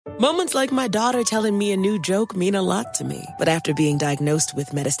Moments like my daughter telling me a new joke mean a lot to me. But after being diagnosed with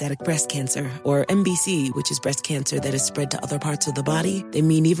metastatic breast cancer, or MBC, which is breast cancer that is spread to other parts of the body, they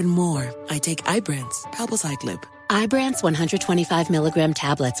mean even more. I take Ibrance, palbociclib. Ibrance 125 milligram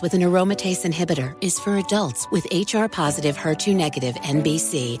tablets with an aromatase inhibitor is for adults with HR-positive, HER2-negative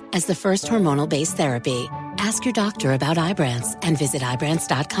MBC as the first hormonal-based therapy. Ask your doctor about Ibrance and visit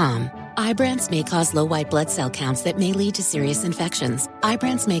Ibrance.com. Ibrance may cause low white blood cell counts that may lead to serious infections.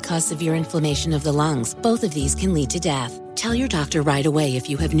 Ibrance may cause severe inflammation of the lungs. Both of these can lead to death. Tell your doctor right away if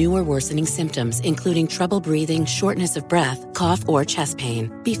you have new or worsening symptoms, including trouble breathing, shortness of breath, cough, or chest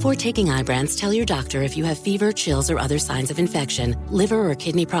pain. Before taking Ibrance, tell your doctor if you have fever, chills, or other signs of infection, liver or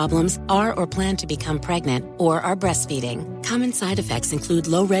kidney problems, are or plan to become pregnant, or are breastfeeding. Common side effects include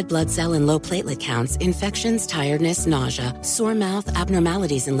low red blood cell and low platelet counts, infections, tiredness, nausea, sore mouth,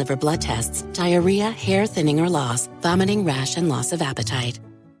 abnormalities in liver blood tests, diarrhea, hair thinning or loss, vomiting, rash, and loss of appetite.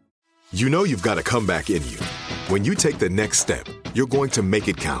 You know you've got a comeback in you. When you take the next step, you're going to make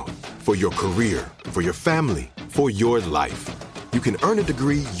it count. For your career, for your family, for your life. You can earn a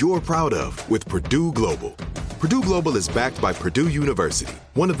degree you're proud of with Purdue Global. Purdue Global is backed by Purdue University,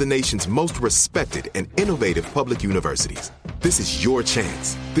 one of the nation's most respected and innovative public universities. This is your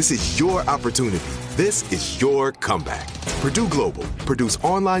chance. This is your opportunity. This is your comeback. Purdue Global, Purdue's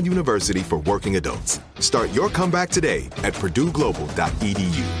online university for working adults. Start your comeback today at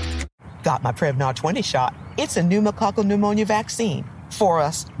purdueglobal.edu. Got my Prevnar 20 shot. It's a pneumococcal pneumonia vaccine. For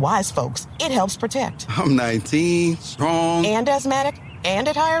us, wise folks, it helps protect. I'm 19, strong. And asthmatic, and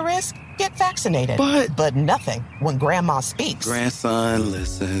at higher risk. Get vaccinated. But nothing when grandma speaks. Grandson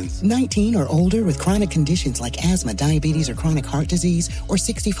listens. 19 or older with chronic conditions like asthma, diabetes, or chronic heart disease, or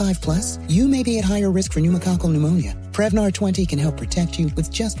 65 plus, you may be at higher risk for pneumococcal pneumonia. Prevnar 20 can help protect you with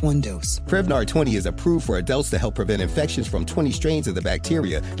just one dose. Prevnar 20 is approved for adults to help prevent infections from 20 strains of the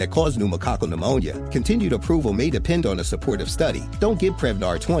bacteria that cause pneumococcal pneumonia. Continued approval may depend on a supportive study. Don't give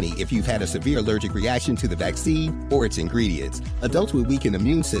Prevnar 20 if you've had a severe allergic reaction to the vaccine or its ingredients. Adults with weakened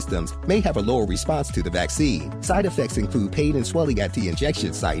immune systems may have a lower response to the vaccine. Side effects include pain and swelling at the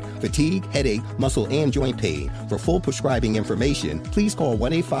injection site, fatigue, headache, muscle, and joint pain. For full prescribing information, please call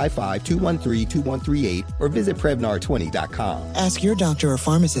 1-855-213-2138 or visit Prevnar20.com. Ask your doctor or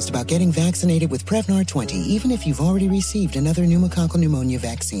pharmacist about getting vaccinated with Prevnar 20, even if you've already received another pneumococcal pneumonia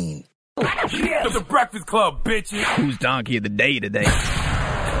vaccine. It's the Breakfast Club, bitches. Who's Donkey of the Day today?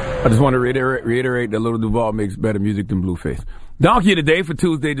 I just want to reiterate that Lil Duval makes better music than Blueface. Donkey of the Day for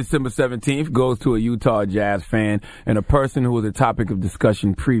Tuesday, December 17th goes to a Utah Jazz fan and a person who was a topic of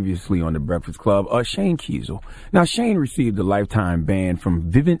discussion previously on the Breakfast Club, Shane Kiesel. Now, Shane received a lifetime ban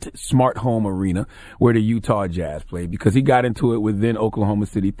from Vivint Smart Home Arena, where the Utah Jazz played, because he got into it with then Oklahoma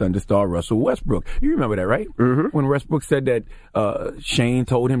City Thunder star Russell Westbrook. You remember that, right? Mm-hmm. When Westbrook said that Shane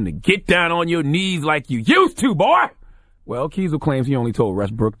told him to get down on your knees like you used to, boy. Well, Kiesel claims he only told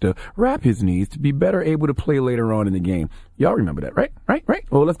Westbrook to wrap his knees to be better able to play later on in the game. Y'all remember that, right? Right?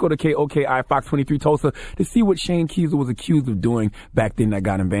 Well, let's go to KOKI Fox 23 Tulsa to see what Shane Kiesel was accused of doing back then that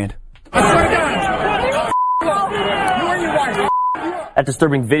got him banned. That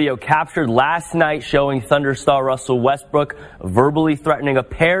disturbing video captured last night showing Thunder star Russell Westbrook verbally threatening a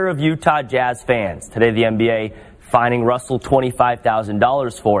pair of Utah Jazz fans. Today, the NBA fining Russell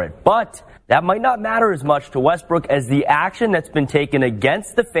 $25,000 for it. But that might not matter as much to Westbrook as the action that's been taken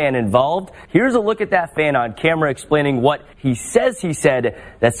against the fan involved. Here's a look at that fan on camera explaining what he says he said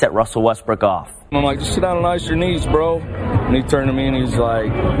that set Russell Westbrook off. I'm like, just sit down and ice your knees, bro. And he turned to me and he's like,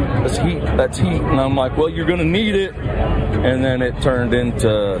 that's heat. And I'm like, well, you're going to need it. And then it turned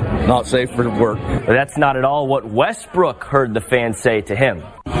into not safe for work. But that's not at all what Westbrook heard the fan say to him.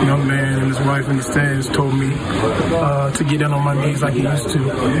 A young man and his wife in the stands told me to get down on my knees like he used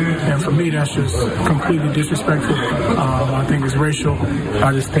to. And for me, that's just completely disrespectful. I think it's racial.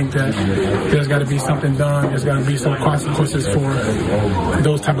 I just think that there's got to be something done. There's got to be some consequences for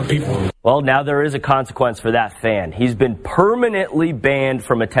those type of people. Well, now there is a consequence for that fan. He's been permanently banned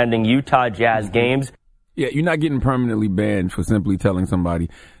from attending Utah Jazz games. Yeah, you're not getting permanently banned for simply telling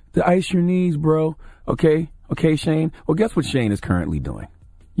somebody to ice your knees, bro. Okay, Shane? Well, guess what Shane is currently doing?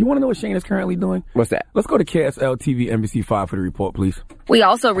 You want to know what Shane is currently doing? What's that? Let's go to KSL TV NBC5 for the report, please. We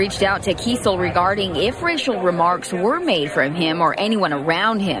also reached out to Kiesel regarding if racial remarks were made from him or anyone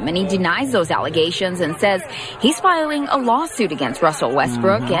around him, and he denies those allegations and says he's filing a lawsuit against Russell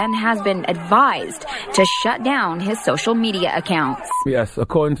Westbrook and has been advised to shut down his social media accounts. Yes,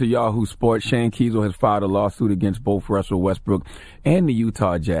 according to Yahoo Sports, Shane Kiesel has filed a lawsuit against both Russell Westbrook and the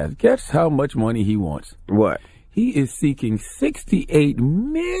Utah Jazz. Guess how much money he wants? What? He is seeking $68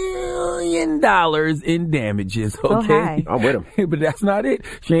 million in damages, okay? I'm with him. But that's not it.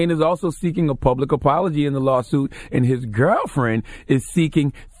 Shane is also seeking a public apology in the lawsuit, and his girlfriend is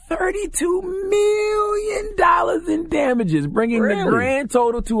seeking $32 million in damages, bringing the grand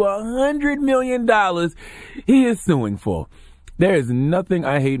total to $100 million he is suing for. There is nothing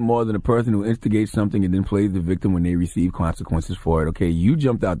I hate more than a person who instigates something and then plays the victim when they receive consequences for it. Okay, you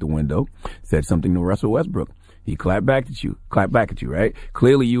jumped out the window, said something to Russell Westbrook. He clapped back at you, right?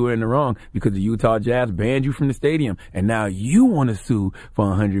 Clearly you were in the wrong because the Utah Jazz banned you from the stadium, and now you want to sue for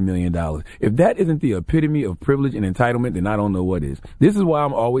 $100 million. If that isn't the epitome of privilege and entitlement, then I don't know what is. This is why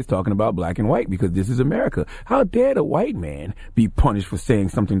I'm always talking about black and white, because this is America. How dare the white man be punished for saying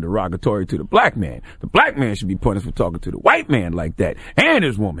something derogatory to the black man? The black man should be punished for talking to the white man like that, and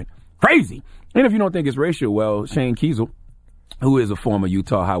his woman. Crazy. And if you don't think it's racial, well, Shane Kiesel, who is a former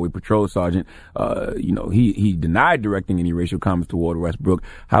Utah Highway Patrol sergeant, he denied directing any racial comments toward Westbrook.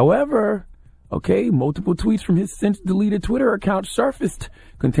 However, multiple tweets from his since deleted Twitter account surfaced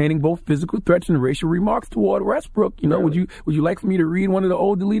containing both physical threats and racial remarks toward Westbrook. Would you like for me to read one of the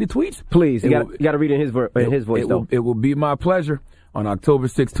old deleted tweets? Please, you got to read in his voice, though. It will be my pleasure. On October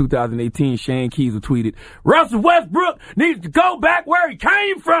 6, 2018, Shane Kiesel tweeted, "Russell Westbrook needs to go back where he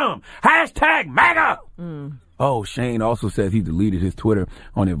came from. #MAGA." Oh, Shane also says he deleted his Twitter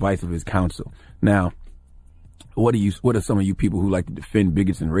on advice of his counsel. Now, what are some of you people who like to defend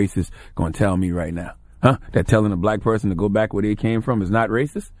bigots and racists going to tell me right now? Huh? That telling a black person to go back where they came from is not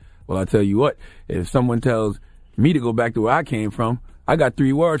racist? Well, I'll tell you what. If someone tells me to go back to where I came from, I got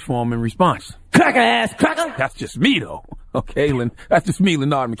 3 words for them in response. Cracker ass cracker. That's just me, though. Okay, that's just me,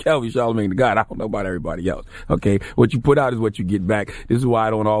 Leonard McKelvey, Charlamagne the God. I don't know about everybody else. Okay, what you put out is what you get back. This is why I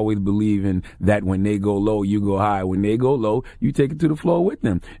don't always believe in that when they go low, you go high. When they go low, you take it to the floor with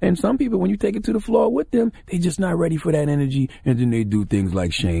them. And some people, when you take it to the floor with them, they just not ready for that energy, and then they do things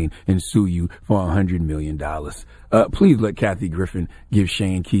like Shane and sue you for $100 million. Please let Kathy Griffin give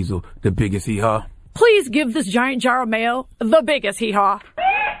Shane Kiesel the biggest hee-haw. Please give this giant jar of mail the biggest hee-haw.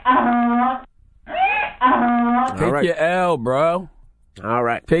 Take your L, bro. All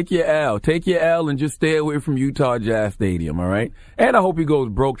right. Take your L. Take your L and just stay away from Utah Jazz Stadium, all right? And I hope he goes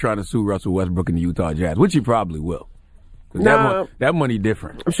broke trying to sue Russell Westbrook and the Utah Jazz, which he probably will. That money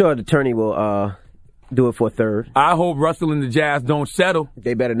different. I'm sure the attorney will do it for a third. I hope Russell and the Jazz don't settle.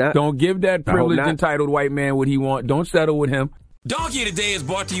 They better not. Don't give that privileged, entitled white man what he want. Don't settle with him. Donkey Today is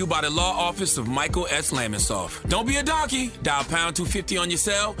brought to you by the law office of Michael S. Lamonsoff. Don't be a donkey. Dial pound 250 on your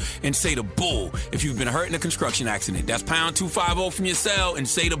cell and say the bull if you've been hurt in a construction accident. That's pound 250 from your cell and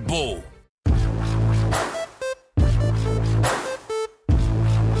say the bull.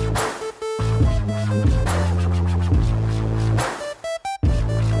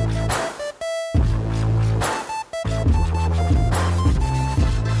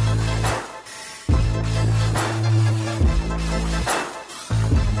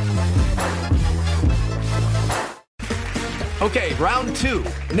 Okay, round 2.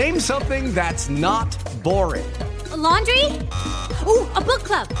 Name something that's not boring. A laundry? Ooh, a book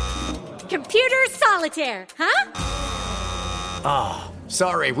club. Computer solitaire, huh? Ah,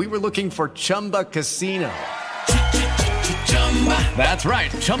 sorry, we were looking for Chumba Casino. That's right,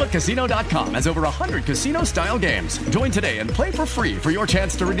 ChumbaCasino.com has over 100 casino-style games. Join today and play for free for your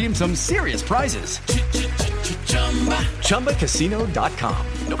chance to redeem some serious prizes. ChumbaCasino.com.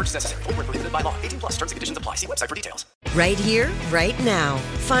 No purchase necessary. Void where prohibited by law. 18+ terms and conditions apply. See website for details. Right here, right now.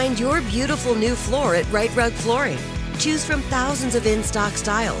 Find your beautiful new floor at Right Rug Flooring. Choose from thousands of in-stock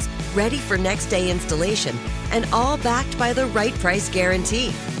styles, ready for next day installation, and all backed by the right price guarantee.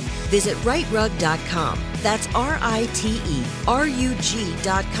 Visit rightrug.com. That's RITERUG.com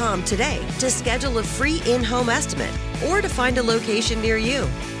today to schedule a free in-home estimate or to find a location near you.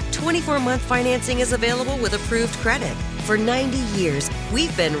 24-month financing is available with approved credit. For 90 years,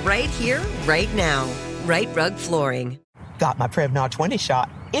 we've been right here, right now. Right Rug Flooring. Got my Prevnar 20 shot.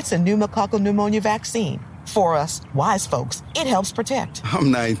 It's a pneumococcal pneumonia vaccine. For us, wise folks, it helps protect.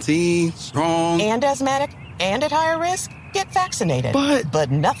 I'm 19, strong. And asthmatic, and at higher risk. Get vaccinated.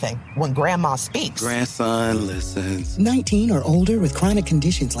 But nothing when grandma speaks. Grandson listens. 19 or older with chronic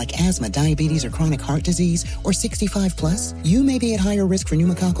conditions like asthma, diabetes, or chronic heart disease, or 65 plus, you may be at higher risk for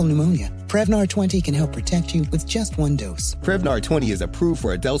pneumococcal pneumonia. Prevnar 20 can help protect you with just one dose. Prevnar 20 is approved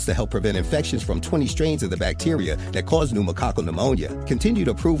for adults to help prevent infections from 20 strains of the bacteria that cause pneumococcal pneumonia. Continued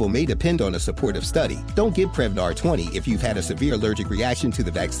approval may depend on a supportive study. Don't give Prevnar 20 if you've had a severe allergic reaction to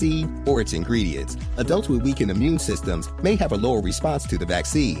the vaccine or its ingredients. Adults with weakened immune systems may have a lower response to the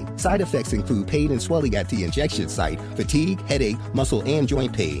vaccine. Side effects include pain and swelling at the injection site, fatigue, headache, muscle, and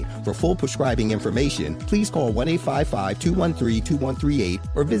joint pain. For full prescribing information, please call 1-855-213-2138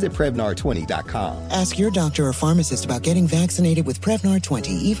 or visit Prevnar20.com. Ask your doctor or pharmacist about getting vaccinated with Prevnar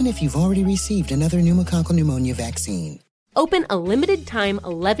 20, even if you've already received another pneumococcal pneumonia vaccine. Open a limited-time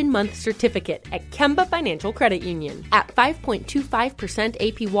 11-month certificate at Kemba Financial Credit Union. At 5.25%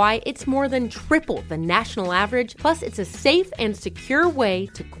 APY, it's more than triple the national average, plus it's a safe and secure way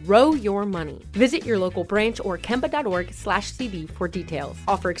to grow your money. Visit your local branch or kemba.org/CD for details.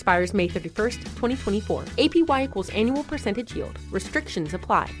 Offer expires May 31st, 2024. APY equals annual percentage yield. Restrictions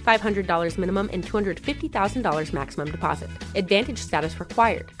apply. $500 minimum and $250,000 maximum deposit. Advantage status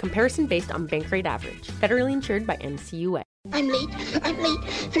required. Comparison based on bank rate average. Federally insured by NCUA. I'm late for a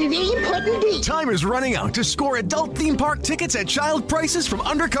very important date. Time is running out to score adult theme park tickets at child prices from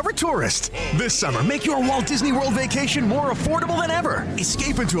Undercover Tourist. This summer, make your Walt Disney World vacation more affordable than ever.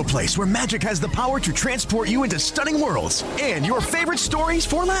 Escape into a place where magic has the power to transport you into stunning worlds and your favorite stories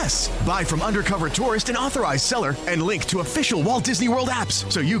for less. Buy from Undercover Tourist, an authorized seller, and link to official Walt Disney World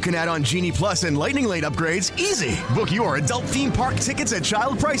apps so you can add on Genie Plus and Lightning Lane upgrades easy. Book your adult theme park tickets at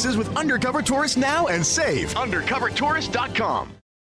child prices with Undercover Tourist now and save. UndercoverTourist.com.